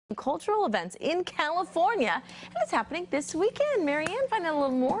cultural events in California, and it's happening this weekend. Marianne, find out a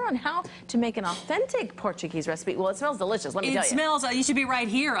little more on how to make an authentic Portuguese recipe. Well, it smells delicious, let me tell you. It smells, you should be right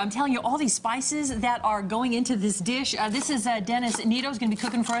here. I'm telling you, all these spices that are going into this dish. This is Dennis Nito's going to be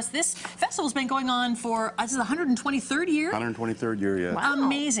cooking for us. This festival's been going on for, this is the 123rd year? 123rd year, yeah. Wow.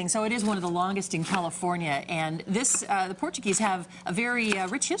 Amazing. So it is one of the longest in California. And this, the Portuguese have a very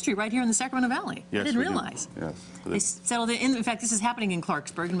rich history right here in the Sacramento Valley. Yes, I didn't realize. Yes. They settled in fact, this is happening in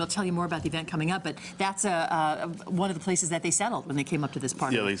Clarksburg, and we'll tell you more about the event coming up, but that's one of the places that they settled when they came up to this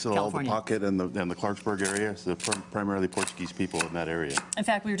part of California. Yeah, they settled all the Pocket and the Clarksburg area, so primarily Portuguese people in that area. In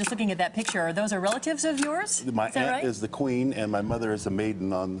fact, we were just looking at that picture. Those are relatives of yours? My is that aunt right? is the queen, and my mother is a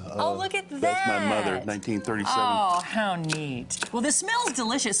maiden on... oh, look at that! That's my mother, 1937. Oh, how neat. Well, this smells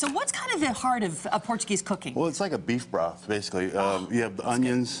delicious. So what's kind of the heart of Portuguese cooking? Well, it's like a beef broth, basically. You have the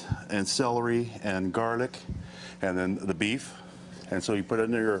onions and celery and garlic, and then the beef. And so you put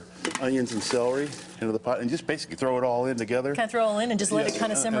in your onions and celery into the pot and just basically throw it all in together. Kind of throw it all in and just let it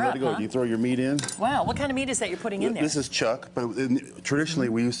kind of simmer up, huh? You throw your meat in. Wow, what kind of meat is that you're putting in there? This is chuck, but traditionally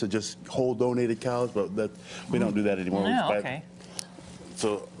we used to just whole donated cows, but we don't do that anymore. No, okay.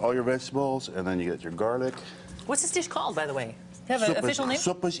 So all your vegetables, and then you get your garlic. What's this dish called, by the way? Do you have an official name?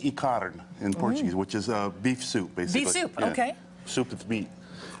 Sopas e carne in Portuguese, which is beef soup, basically. Beef soup, yeah. okay. Soup with meat.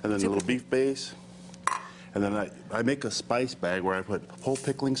 And then a little beef base. And then I make a spice bag where I put whole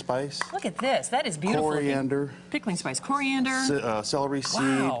pickling spice. Look at this. That is beautiful. Coriander. Pickling spice. Coriander. Celery seed,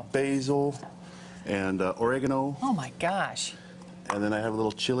 wow. basil, and oregano. Oh, my gosh. And then I have a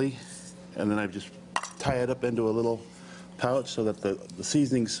little chili. And then I just tie it up into a little pouch so that the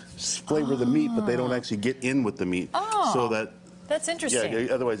seasonings flavor the meat, but they don't actually get in with the meat. Oh. So that... That's interesting.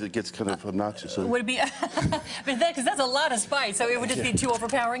 Yeah, otherwise it gets kind of obnoxious. So. Would it be, because that's a lot of spice, so it would just be too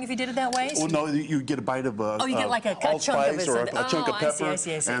overpowering if you did it that way? Well, no, you get a bite of oh, you get like a chunk of it. Or a chunk of pepper, I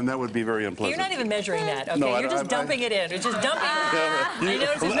see. and that would be very unpleasant. You're not even measuring that, okay? No, you're just dumping it in. It's just dumping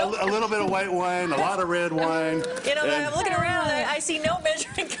a little bit of white wine, a lot of red wine. You know, I'm looking around, I see no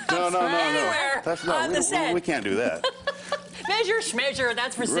measuring cups anywhere on the set. We can't do that. Measure, schmeasure,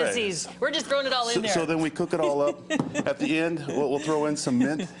 that's for sissies. We're just throwing it all in there. So then we cook it all up. At the end, we'll throw in some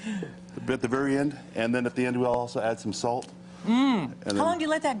mint at the very end, and then at the end we'll also add some salt. How long do you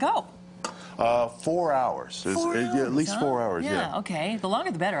let that go? 4 hours. At least 4 hours, yeah. Okay. The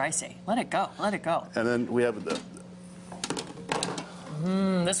longer the better, I say. Let it go. Let it go. And then we have the...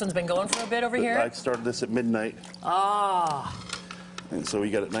 this one's been going for a bit over here. I started this at midnight. Ah. And so we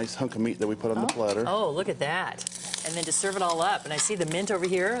got a nice hunk of meat that we put on the platter. Oh, look at that. And then just serve it all up. And I see the mint over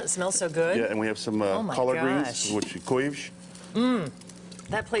here. It smells so good. Yeah, and we have some collard greens, which is couives.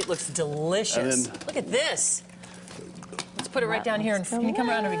 That plate looks delicious. Then, look at this. Let's put it right down here. And can you come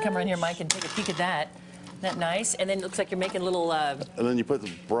around, or we can come around here, Mike, and take a peek at that. Isn't that nice? And then it looks like you're making little... And then you put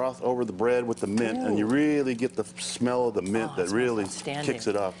the broth over the bread with the mint, and you really get the smell of the mint that really kicks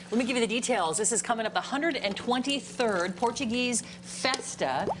it up. Let me give you the details. This is coming up the 123rd Portuguese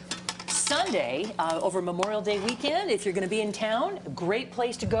Festa. Sunday over Memorial Day weekend. If you're going to be in town, a great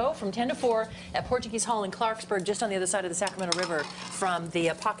place to go from 10 to 4 at Portuguese Hall in Clarksburg, just on the other side of the Sacramento River from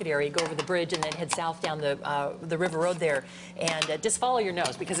the Pocket area. Go over the bridge and then head south down the River Road there. And just follow your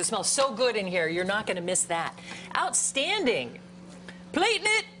nose because it smells so good in here. You're not going to miss that. Outstanding. Plating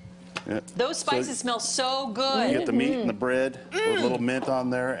it. Yeah. Those spices smell so good. You get the meat and the bread with a little mint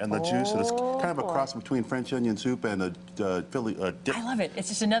on there and the juice. And it's kind of a cross between French onion soup and a Philly dip. I love it. It's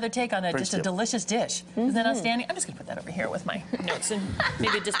just another take on just a delicious dish. Isn't that outstanding? I'm just going to put that over here with my notes and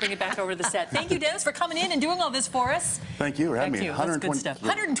maybe just bring it back over to the set. Thank you, Dennis, for coming in and doing all this for us. Thank you for having me. That's good stuff.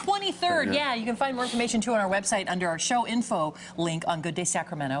 123rd, yeah. You can find more information, too, on our website under our show info link on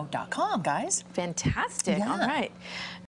gooddaysacramento.com, guys. Fantastic. Yeah. All right.